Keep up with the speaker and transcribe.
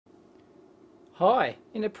Hi,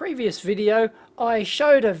 in a previous video I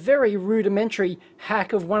showed a very rudimentary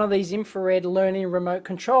hack of one of these infrared learning remote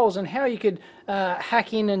controls and how you could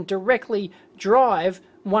hack in and directly drive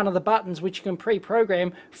one of the buttons, which you can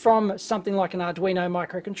pre-program from something like an Arduino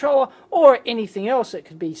microcontroller or anything else. It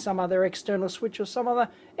could be some other external switch or some other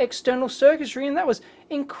external circuitry, and that was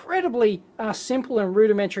incredibly simple and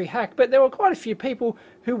rudimentary hack. But there were quite a few people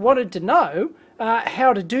who wanted to know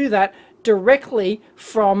how to do that directly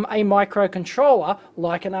from a microcontroller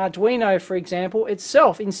like an Arduino, for example,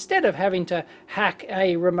 itself. Instead of having to hack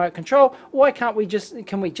a remote control, why can't we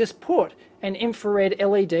just put an infrared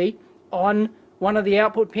LED on one of the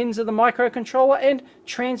output pins of the microcontroller and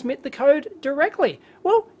transmit the code directly?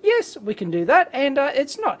 Well, yes, we can do that, and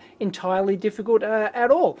it's not entirely difficult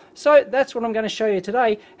at all. So that's what I'm going to show you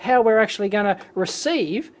today, how we're actually going to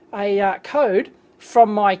receive a code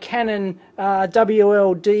from my Canon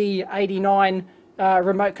WLD89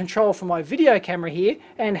 remote control for my video camera here,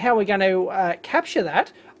 and how we're going to capture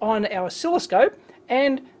that on our oscilloscope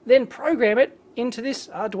and then program it into this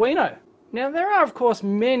Arduino. Now, there are of course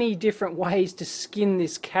many different ways to skin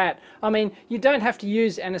this cat. I mean, you don't have to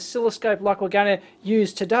use an oscilloscope like we're going to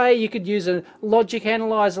use today. You could use a logic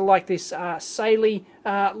analyzer like this Saleae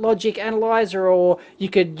Logic analyzer, or you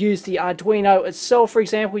could use the Arduino itself. For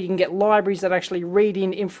example, you can get libraries that actually read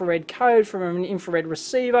in infrared code from an infrared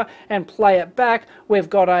receiver and play it back. We've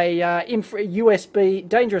got a USB,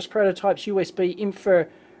 Dangerous Prototypes USB infrared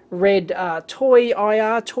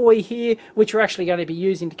IR toy here, which we're actually going to be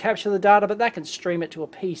using to capture the data, but that can stream it to a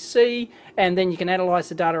PC, and then you can analyze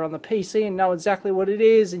the data on the PC and know exactly what it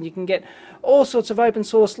is, and you can get all sorts of open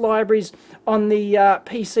source libraries on the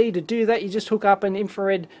PC to do that. You just hook up an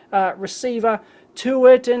infrared receiver to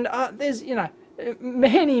it, and there's, you know,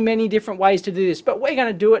 many different ways to do this, but we're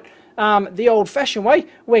going to do it the old-fashioned way.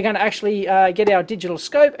 We're going to actually get our digital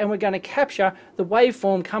scope, and we're going to capture the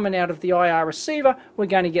waveform coming out of the IR receiver. We're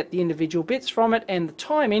going to get the individual bits from it and the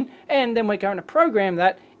timing, and then we're going to program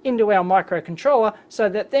that into our microcontroller so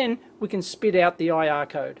that then we can spit out the IR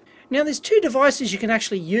code. Now, there's two devices you can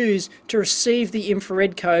actually use to receive the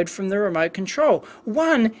infrared code from the remote control.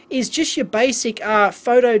 One is just your basic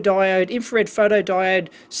photodiode, infrared photodiode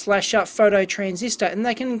 / photo transistor, and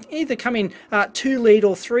they can either come in 2-lead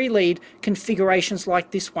or 3-lead configurations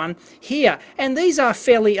like this one here. And these are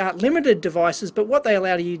fairly limited devices, but what they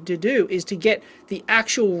allow you to do is to get the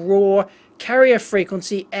actual raw carrier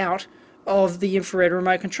frequency out of the infrared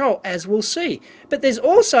remote control, as we'll see. But there's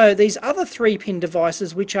also these other 3-pin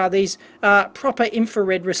devices, which are these proper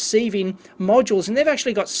infrared receiving modules, and they've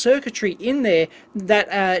actually got circuitry in there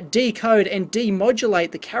that decode and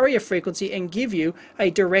demodulate the carrier frequency and give you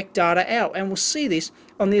a direct data out, and we'll see this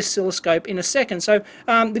on the oscilloscope in a second. So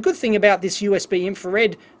the good thing about this USB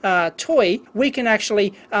infrared toy, we can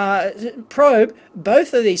actually probe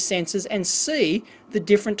both of these sensors and see the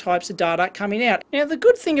different types of data coming out. Now, the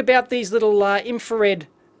good thing about these little infrared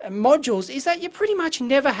modules is that you pretty much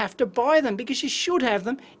never have to buy them, because you should have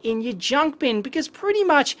them in your junk bin, because pretty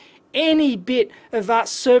much any bit of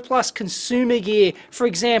surplus consumer gear, for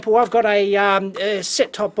example, I've got a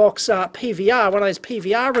set-top box PVR, one of those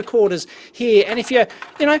PVR recorders here, and if you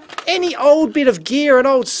know, any old bit of gear, an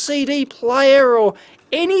old CD player or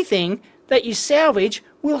anything that you salvage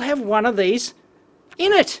will have one of these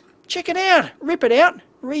in it. Check it out, rip it out,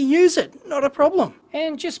 reuse it, not a problem.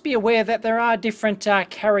 And just be aware that there are different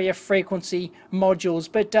carrier frequency modules,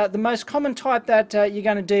 but the most common type that you're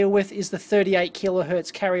going to deal with is the 38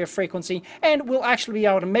 kilohertz carrier frequency, and we'll actually be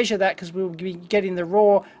able to measure that because we'll be getting the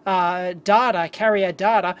raw data, carrier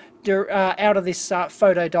data, out of this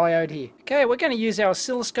photodiode here. Okay, we're going to use our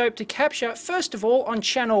oscilloscope to capture, first of all, on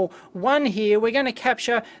channel 1 here, we're going to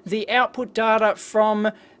capture the output data from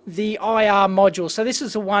the IR module. So this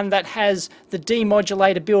is the one that has the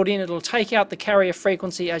demodulator built in. It'll take out the carrier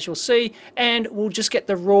frequency, as you'll see, and we'll just get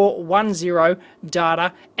the raw 10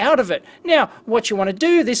 data out of it. Now, what you want to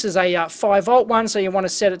do, this is a 5-volt one, so you want to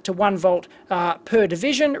set it to 1 volt per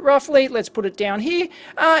division, roughly. Let's put it down here.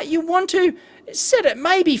 You want to set it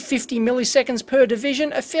maybe 50 milliseconds per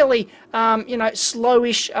division, a fairly you know,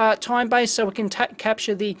 slowish time base, so we can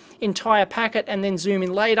capture the entire packet and then zoom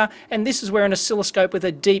in later. And this is where an oscilloscope with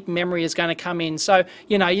a deep memory is going to come in. So,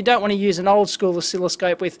 you know, you don't want to use an old school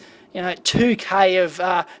oscilloscope with, you know, 2K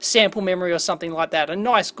of sample memory or something like that. A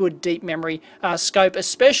nice good deep memory scope,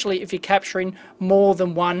 especially if you're capturing more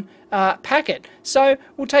than one packet. So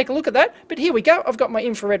we'll take a look at that, but here we go. I've got my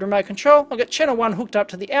infrared remote control. I've got channel 1 hooked up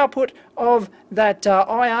to the output of that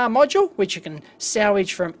IR module, which you can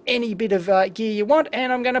salvage from any bit of gear you want,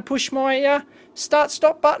 and I'm going to push my start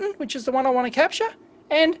stop button, which is the one I want to capture,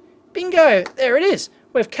 and bingo, there it is.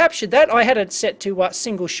 we've captured that. I had it set to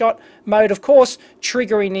single shot mode, of course.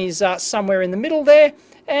 Triggering is somewhere in the middle there.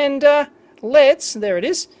 And there it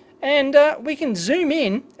is. And we can zoom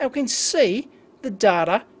in and we can see the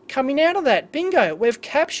data coming out of that. Bingo, we've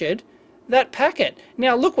captured that packet.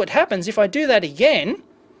 Now look what happens if I do that again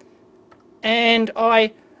and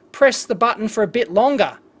I press the button for a bit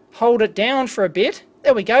longer. Hold it down for a bit.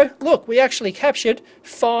 There we go. Look, we actually captured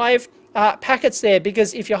 5 packets there,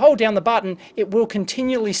 because if you hold down the button, it will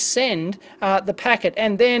continually send the packet,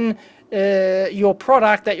 and then your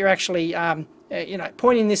product that you're actually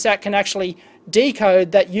pointing this at can actually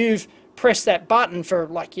decode that you've pressed that button for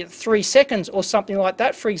like 3 seconds or something like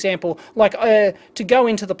that. For example, like to go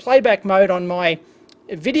into the playback mode on my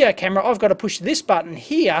video camera, I've got to push this button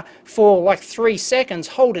here for like 3 seconds,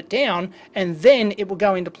 hold it down, and then it will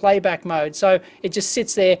go into playback mode. So it just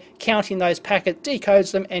sits there counting those packets,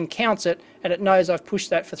 decodes them and counts it, and it knows I've pushed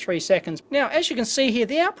that for 3 seconds. Now, as you can see here,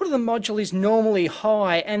 the output of the module is normally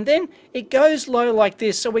high, and then it goes low like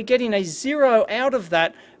this, so we're getting a 0 out of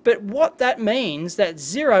that. But what that means, that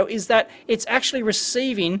 0, is that it's actually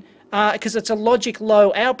receiving, because it's a logic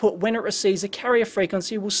low output, when it receives a carrier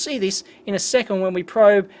frequency. We'll see this in a second when we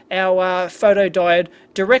probe our photodiode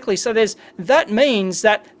directly. So that means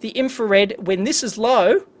that the infrared, when this is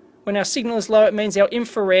low, when our signal is low, it means our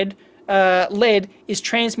infrared LED is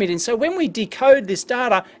transmitting. So when we decode this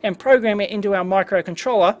data and program it into our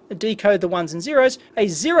microcontroller, decode the 1s and 0s, a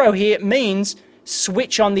 0 here means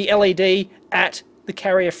switch on the LED at the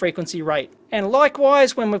carrier frequency rate. And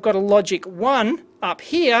likewise, when we've got a logic 1 up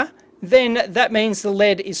here, then that means the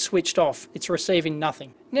LED is switched off. It's receiving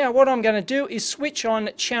nothing. Now what I'm going to do is switch on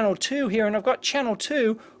channel 2 here, and I've got channel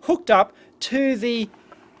 2 hooked up to the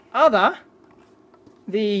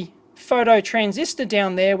photo transistor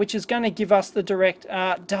down there, which is going to give us the direct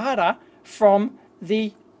data from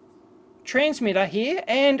the transmitter here.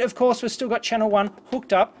 And of course we've still got channel 1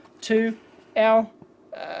 hooked up to our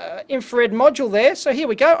infrared module there. So here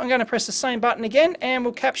we go. I'm going to press the same button again and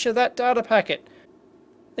we'll capture that data packet.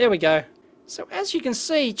 There we go. So as you can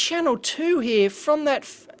see, channel 2 here from that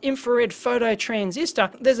infrared photo transistor,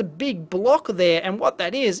 there's a big block there, and what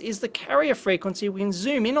that is the carrier frequency. We can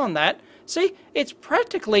zoom in on that. See, it's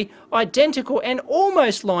practically identical and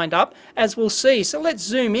almost lined up, as we'll see. So let's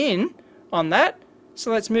zoom in on that.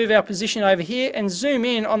 So let's move our position over here and zoom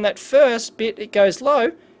in on that first bit. It goes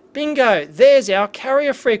low. Bingo, there's our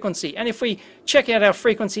carrier frequency. And if we check out our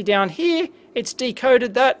frequency down here, it's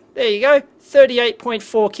decoded that. There you go, 38.4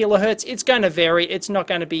 kilohertz. It's going to vary. It's not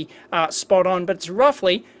going to be spot on, but it's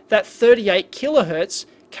roughly that 38 kilohertz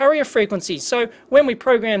carrier frequency. So when we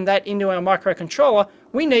program that into our microcontroller,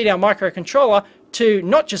 we need our microcontroller to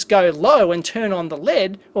not just go low and turn on the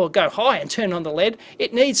LED, or go high and turn on the LED.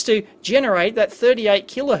 It needs to generate that 38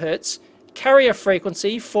 kilohertz carrier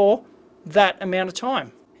frequency for that amount of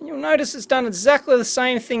time. And you'll notice it's done exactly the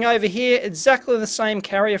same thing over here, exactly the same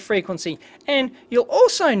carrier frequency. And you'll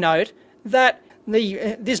also note that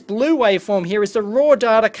this blue waveform here is the raw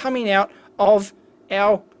data coming out of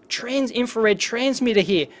our infrared transmitter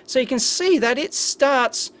here. So you can see that it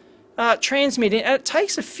starts transmitting, and it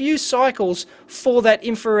takes a few cycles for that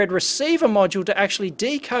infrared receiver module to actually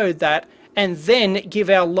decode that and then give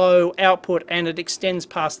our low output, and it extends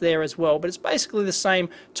past there as well. But it's basically the same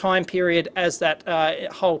time period as that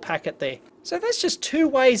whole packet there. So that's just 2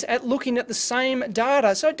 ways at looking at the same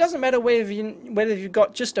data. So it doesn't matter whether you've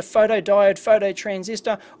got just a photodiode, photo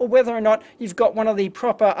transistor, or whether or not you've got one of the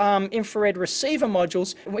proper infrared receiver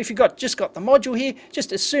modules. If you've just got the module here,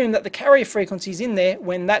 just assume that the carrier frequency is in there.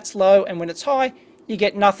 When that's low and when it's high, you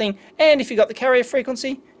get nothing. And if you've got the carrier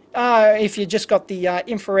frequency, if you just got the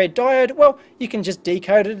infrared diode, well, you can just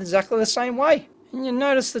decode it exactly the same way. And you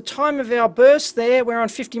notice the time of our burst there, we're on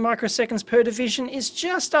 50 microseconds per division, is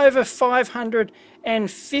just over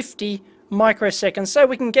 550 microseconds. So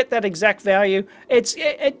we can get that exact value.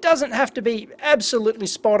 It doesn't have to be absolutely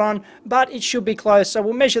spot on, but it should be close. So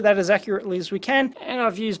we'll measure that as accurately as we can. And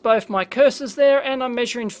I've used both my cursors there, and I'm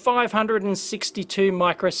measuring 562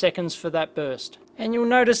 microseconds for that burst. And you'll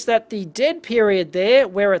notice that the dead period there,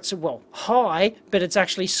 where it's, well, high, but it's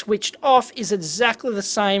actually switched off, is exactly the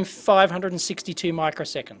same, 562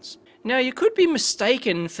 microseconds. Now, you could be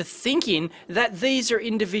mistaken for thinking that these are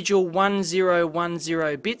individual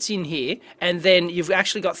 1010 bits in here, and then you've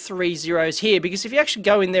actually got 3 zeros here, because if you actually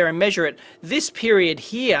go in there and measure it, this period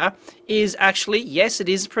here is actually, yes, it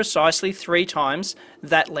is precisely 3 times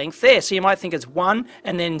that length there. So you might think it's 1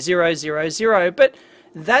 and then 0, 0, 0, but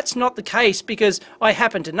that's not the case, because I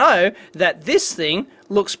happen to know that this thing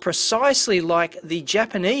looks precisely like the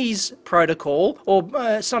Japanese protocol,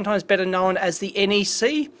 or sometimes better known as the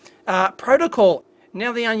NEC protocol.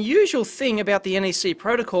 Now the unusual thing about the NEC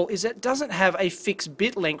protocol is it doesn't have a fixed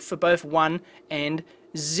bit length for both 1 and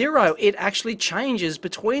 0. It actually changes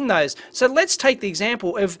between those. So let's take the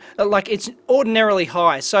example of like it's ordinarily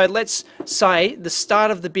high. So let's say the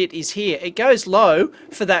start of the bit is here. It goes low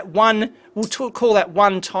for that one, we'll call that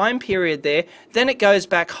one time period there. Then it goes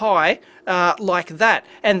back high like that.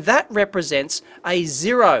 And that represents a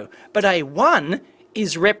 0. But a 1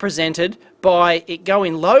 is represented by it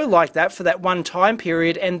going low like that for that one time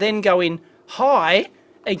period and then going high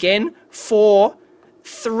again for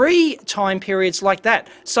 3 time periods like that.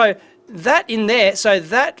 So that in there, so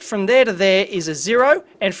that from there to there is a 0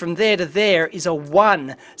 and from there to there is a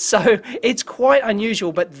 1. So it's quite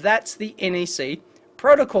unusual, but that's the NEC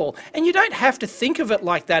protocol. And you don't have to think of it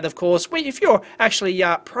like that, of course. If you're actually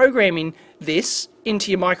programming this into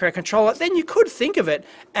your microcontroller, then you could think of it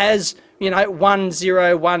as, you know, 1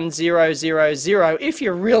 0 1 0 0 0 if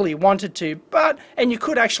you really wanted to, and you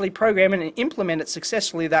could actually program it and implement it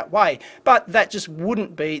successfully that way, but that just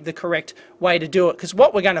wouldn't be the correct way to do it, because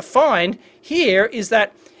what we're going to find here is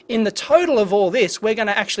that in the total of all this, we're going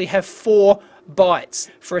to actually have 4 bytes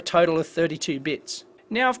for a total of 32 bits.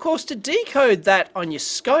 Now, of course, to decode that on your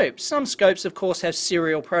scope, some scopes, of course, have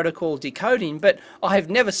serial protocol decoding, but I have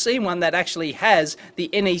never seen one that actually has the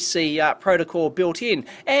NEC protocol built in.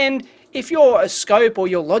 And if your scope or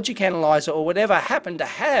your logic analyzer or whatever happen to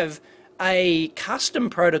have a custom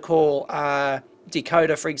protocol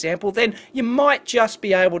decoder, for example, then you might just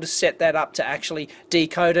be able to set that up to actually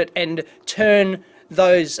decode it and turn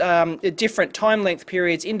those different time length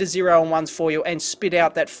periods into 0 and 1s for you and spit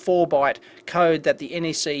out that 4-byte code that the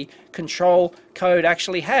NEC control code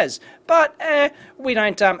actually has. But we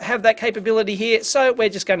don't have that capability here, so we're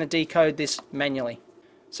just going to decode this manually.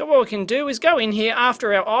 So what we can do is go in here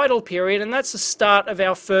after our idle period, and that's the start of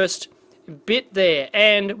our first bit there,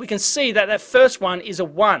 and we can see that that first one is a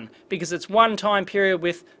 1 because it's one time period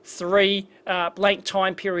with 3 blank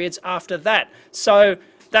time periods after that. So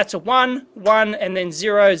that's a 1, 1, and then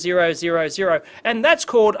 0, 0, 0, 0. And that's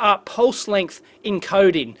called pulse length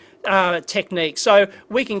encoding technique. So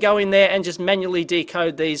we can go in there and just manually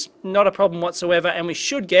decode these, not a problem whatsoever, and we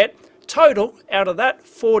should get total out of that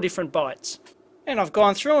 4 different bytes. And I've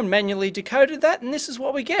gone through and manually decoded that, and this is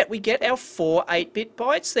what we get. We get our 4 8-bit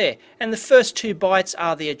bytes there. And the first 2 bytes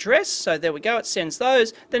are the address, so there we go, it sends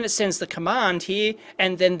those. Then it sends the command here,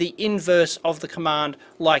 and then the inverse of the command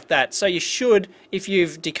like that. So you should, if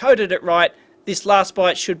you've decoded it right, this last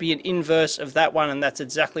byte should be an inverse of that one, and that's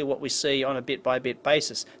exactly what we see on a bit-by-bit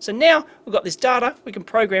basis. So now we've got this data, we can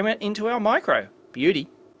program it into our micro. Beauty.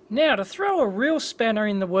 Now, to throw a real spanner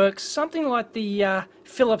in the works, something like the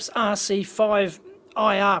Philips RC5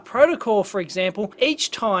 IR protocol, for example,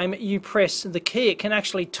 each time you press the key, it can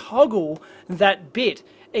actually toggle that bit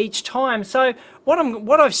each time. So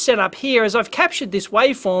what I've set up here is I've captured this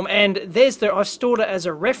waveform, and I've stored it as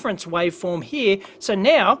a reference waveform here. So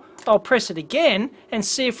now I'll press it again and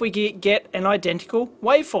see if we get an identical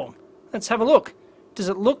waveform. Let's have a look. Does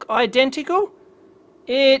it look identical?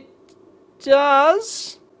 It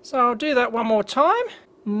does. So I'll do that one more time.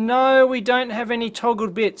 No, we don't have any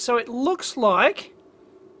toggled bits. So it looks like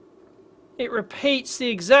it repeats the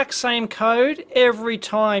exact same code every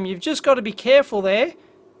time. You've just got to be careful there.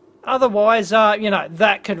 Otherwise, you know,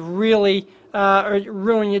 that could really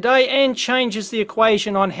ruin your day and changes the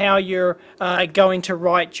equation on how you're going to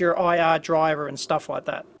write your IR driver and stuff like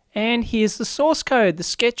that. And here's the source code, the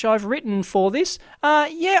sketch I've written for this.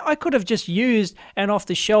 Yeah, I could have just used an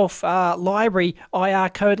off-the-shelf library, IR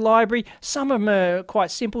code library. Some of them are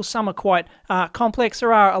quite simple, some are quite complex.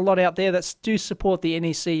 There are a lot out there that do support the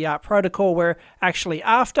NEC protocol we're actually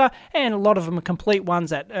after, and a lot of them are complete ones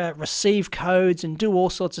that receive codes and do all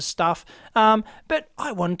sorts of stuff. But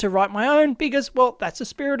I wanted to write my own because, well, that's the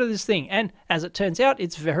spirit of this thing. And as it turns out,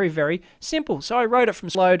 it's very, very simple. So I wrote it from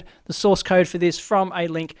load the source code for this from a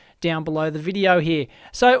link down below the video here.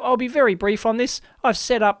 So I'll be very brief on this. I've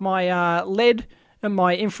set up my LED and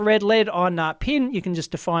my infrared LED on pin. You can just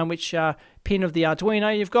define which pin of the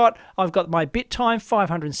Arduino you've got. I've got my bit time,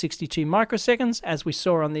 562 microseconds, as we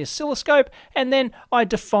saw on the oscilloscope, and then I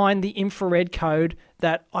define the infrared code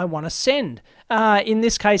that I want to send. In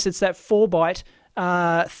this case, it's that 4-byte,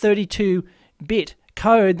 32-bit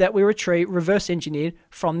code that we reverse engineered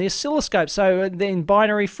from the oscilloscope. So in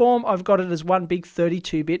binary form, I've got it as one big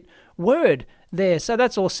 32-bit word there. So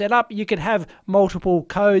that's all set up. You could have multiple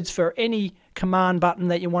codes for any command button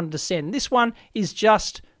that you wanted to send. This one is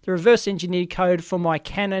just the reverse engineered code for my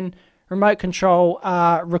Canon remote control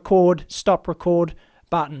record, stop record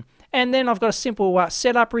button. And then I've got a simple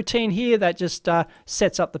setup routine here that just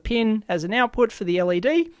sets up the pin as an output for the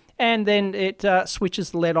LED. and then it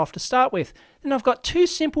switches the LED off to start with. Then I've got two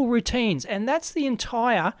simple routines, and that's the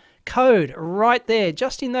entire code right there.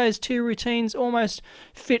 Just in those two routines, almost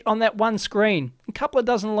fit on that one screen. A couple of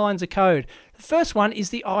dozen lines of code. The first one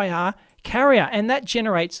is the IR carrier, and that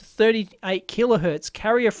generates 38 kilohertz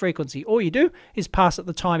carrier frequency. All you do is pass it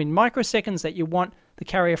the time in microseconds that you want the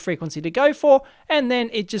carrier frequency to go for, and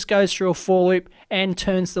then it just goes through a for loop and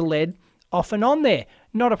turns the LED off and on there.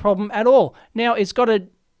 Not a problem at all. Now it's got to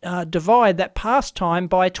divide that pass time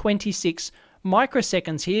by 26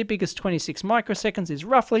 microseconds here, because 26 microseconds is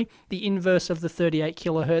roughly the inverse of the 38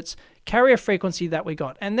 kilohertz carrier frequency that we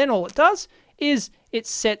got. And then all it does is it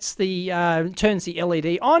sets the turns the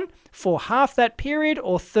LED on for half that period,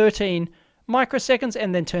 or 13 microseconds,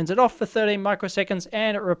 and then turns it off for 13 microseconds,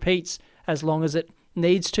 and it repeats as long as it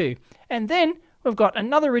needs to. And then we've got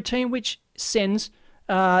another routine which sends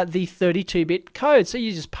the 32-bit code. So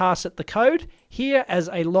you just pass it the code here as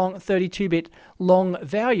a long 32-bit long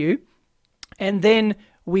value, and then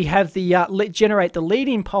we have the generate the lead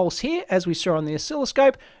impulse here, as we saw on the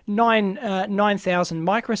oscilloscope, 9,000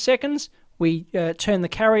 microseconds. We turn the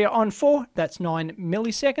carrier on for, that's 9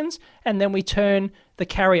 milliseconds, and then we turn the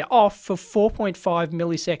carrier off for 4.5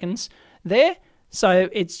 milliseconds there. So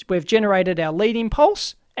we've generated our lead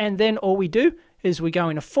impulse, and then all we do is we go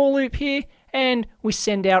in a for loop here, and we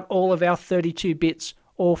send out all of our 32 bits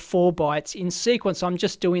or 4 bytes in sequence. I'm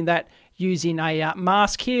just doing that using a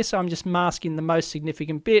mask here, so I'm just masking the most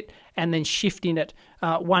significant bit and then shifting it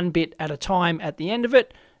 1 bit at a time at the end of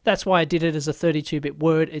it. That's why I did it as a 32-bit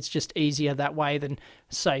word. It's just easier that way than,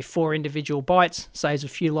 say, 4 individual bytes. Saves a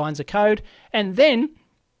few lines of code. And then,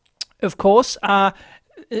 of course,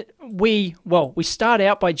 we start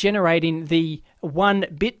out by generating the 1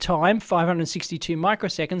 bit time, 562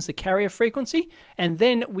 microseconds, the carrier frequency, and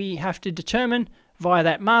then we have to determine via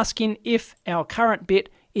that masking if our current bit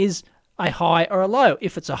is a high or a low.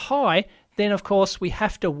 If it's a high, then of course we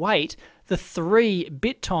have to wait the 3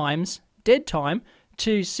 bit times, dead time,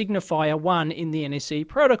 to signify a 1 in the NEC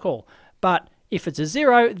protocol. But if it's a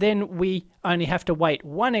 0, then we only have to wait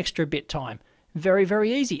 1 extra bit time. Very,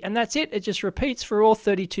 very easy. And that's it. It just repeats for all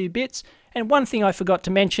 32 bits. And one thing I forgot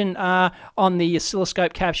to mention on the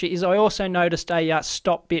oscilloscope capture is I also noticed a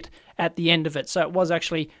stop bit at the end of it. So it was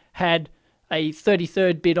actually had a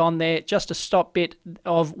 33rd bit on there, just a stop bit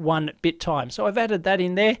of 1 bit time. So I've added that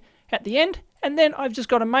in there at the end. And then I've just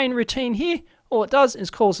got a main routine here. All it does is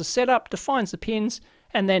calls the setup, defines the pins,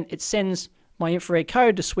 and then it sends my infrared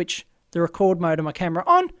code to switch the record mode of my camera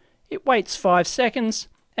on. It waits 5 seconds,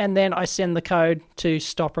 and then I send the code to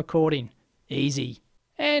stop recording. Easy.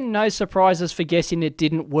 And no surprises for guessing it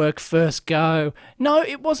didn't work first go. No,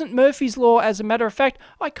 it wasn't Murphy's Law, as a matter of fact.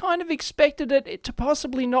 I kind of expected it to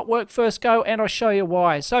possibly not work first go, and I'll show you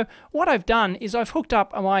why. So what I've done is I've hooked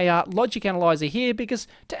up my logic analyzer here, because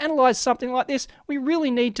to analyze something like this, we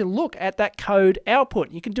really need to look at that code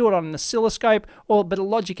output. You can do it on an oscilloscope, but a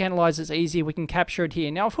logic analyzer is easier. We can capture it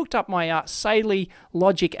here. Now I've hooked up my Saleae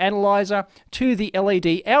Logic analyzer to the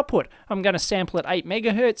LED output. I'm going to sample at 8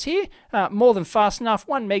 megahertz here, more than fast enough.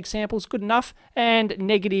 1 meg sample is good enough, and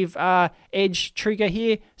negative edge trigger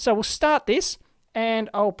here. So we'll start this, and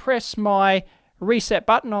I'll press my reset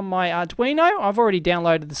button on my Arduino. I've already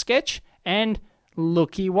downloaded the sketch, and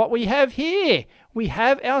looky what we have here. We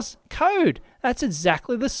have our code. That's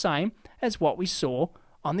exactly the same as what we saw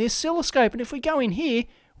on the oscilloscope. And if we go in here,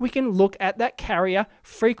 we can look at that carrier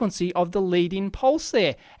frequency of the lead-in pulse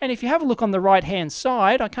there. And if you have a look on the right-hand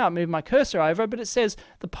side, I can't move my cursor over, but it says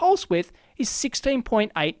the pulse width is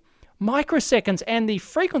 16.8 microseconds, and the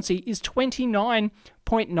frequency is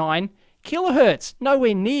 29.9 kilohertz.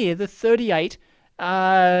 Nowhere near the 38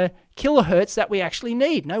 kilohertz that we actually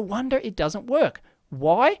need. No wonder it doesn't work.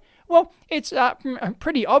 Why? Well, it's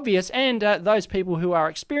pretty obvious, and those people who are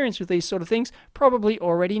experienced with these sort of things probably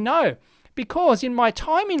already know. Because in my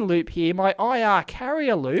timing loop here, my IR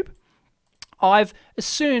carrier loop, I've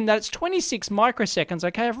assumed that it's 26 microseconds.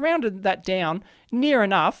 Okay, I've rounded that down near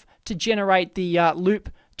enough to generate the loop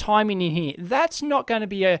timing in here. That's not going to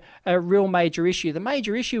be a real major issue. The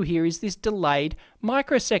major issue here is this delayed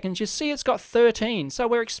microseconds. You see it's got 13, so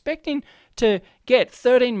we're expecting to get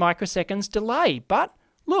 13 microseconds delay, but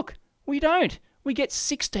look, we don't. We get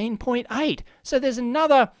 16.8. So there's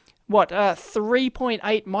another 3.8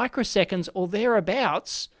 microseconds or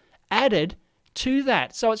thereabouts added to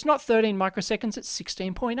that. So it's not 13 microseconds, it's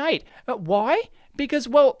 16.8. Why? Because,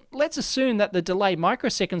 well, let's assume that the delay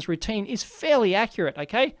microseconds routine is fairly accurate,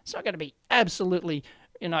 okay? It's not going to be absolutely,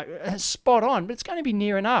 spot on, but it's going to be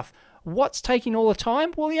near enough. What's taking all the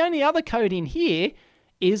time? Well, the only other code in here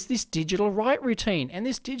is this digital write routine. And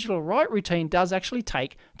this digital write routine does actually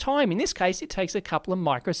take time. In this case, it takes a couple of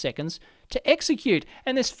microseconds to execute.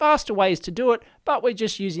 And there's faster ways to do it, but we're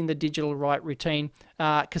just using the digital write routine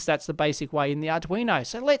because that's the basic way in the Arduino.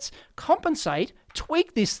 So let's compensate,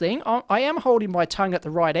 tweak this thing. I am holding my tongue at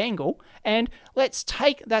the right angle, and let's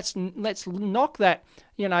knock that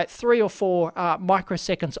 3 or 4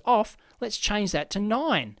 microseconds off. Let's change that to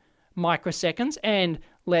 9 microseconds, and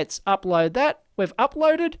let's upload that. We've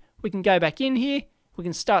uploaded. We can go back in here. We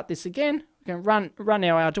can start this again. We can run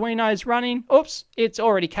our Arduino's running. Oops, it's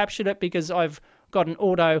already captured it because I've got an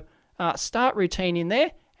auto start routine in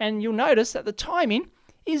there, and you'll notice that the timing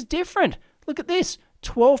is different. Look at this,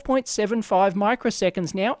 12.75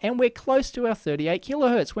 microseconds now, and we're close to our 38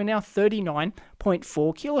 kilohertz. We're now 39.4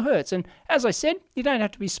 kilohertz, and as I said, you don't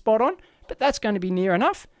have to be spot on, but that's going to be near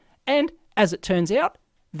enough. And as it turns out,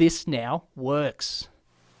 this now works.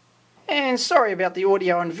 And sorry about the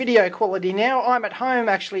audio and video quality now. I'm at home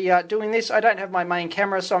actually doing this. I don't have my main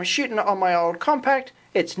camera, so I'm shooting it on my old compact.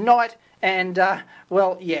 It's night, and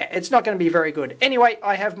well, yeah, it's not going to be very good. Anyway,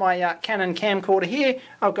 I have my Canon camcorder here.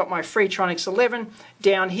 I've got my Freetronics 11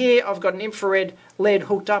 down here. I've got an infrared LED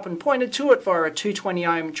hooked up and pointed to it via a 220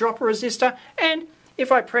 ohm dropper resistor, and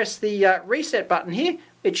if I press the reset button here,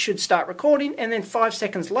 it should start recording, and then 5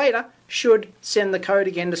 seconds later should send the code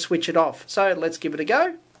again to switch it off. So let's give it a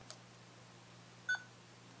go.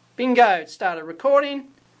 Bingo, it started recording,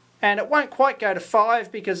 and it won't quite go to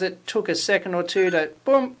 5 because it took a second or two to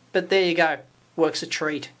boom, but there you go, works a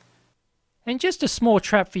treat. And just a small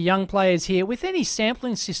trap for young players here, with any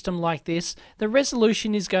sampling system like this, the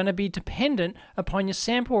resolution is going to be dependent upon your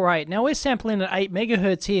sample rate. Now we're sampling at 8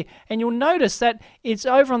 megahertz here, and you'll notice that it's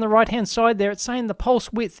over on the right hand side there, it's saying the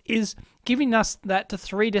pulse width is giving us that to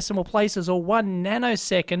 3 decimal places, or 1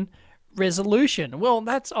 nanosecond resolution. Well,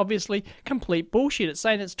 that's obviously complete bullshit. It's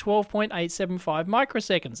saying it's 12.875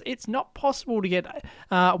 microseconds. It's not possible to get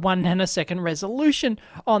 1 nanosecond resolution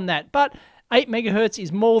on that, but 8 megahertz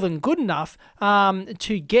is more than good enough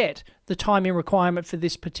to get the timing requirement for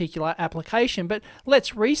this particular application. But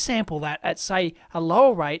let's resample that at, say, a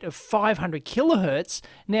lower rate of 500 kilohertz.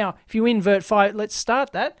 Now, if you invert 5, let's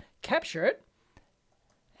start that, capture it,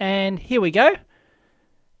 and here we go.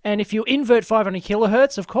 And if you invert 500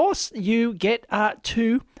 kilohertz, of course, you get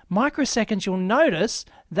 2 microseconds. You'll notice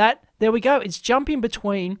that, there we go, it's jumping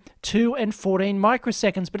between 2 and 14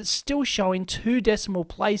 microseconds, but it's still showing 2 decimal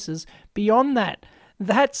places beyond that.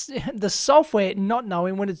 That's the software not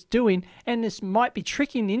knowing what it's doing, and this might be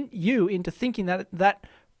tricking you into thinking that that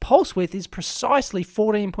pulse width is precisely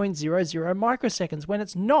 14.00 microseconds when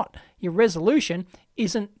it's not. Your resolution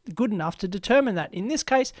isn't good enough to determine that. In this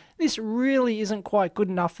case, this really isn't quite good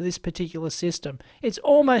enough for this particular system. It's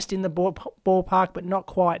almost in the ballpark, but not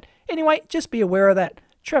quite. Anyway, just be aware of that.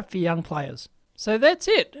 Trap for young players. So that's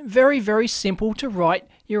it. Very, very simple to write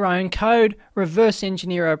your own code, reverse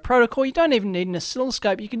engineer a protocol. You don't even need an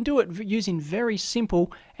oscilloscope. You can do it using very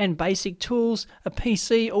simple and basic tools, a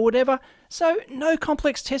PC or whatever. So no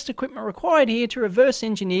complex test equipment required here to reverse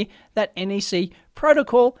engineer that NEC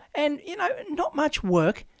protocol, and not much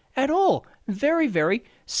work at all. Very, very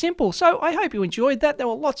simple. So I hope you enjoyed that. There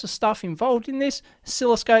were lots of stuff involved in this.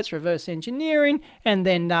 Oscilloscopes, reverse engineering, and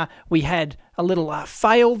then we had a little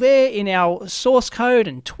fail there in our source code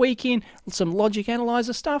and tweaking, some logic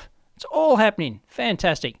analyzer stuff. It's all happening.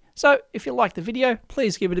 Fantastic. So if you liked the video,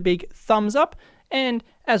 please give it a big thumbs up. And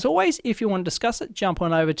as always, if you want to discuss it, jump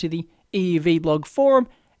on over to the EEVblog forum,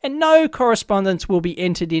 and no correspondence will be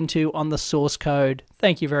entered into on the source code.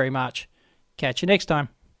 Thank you very much. Catch you next time.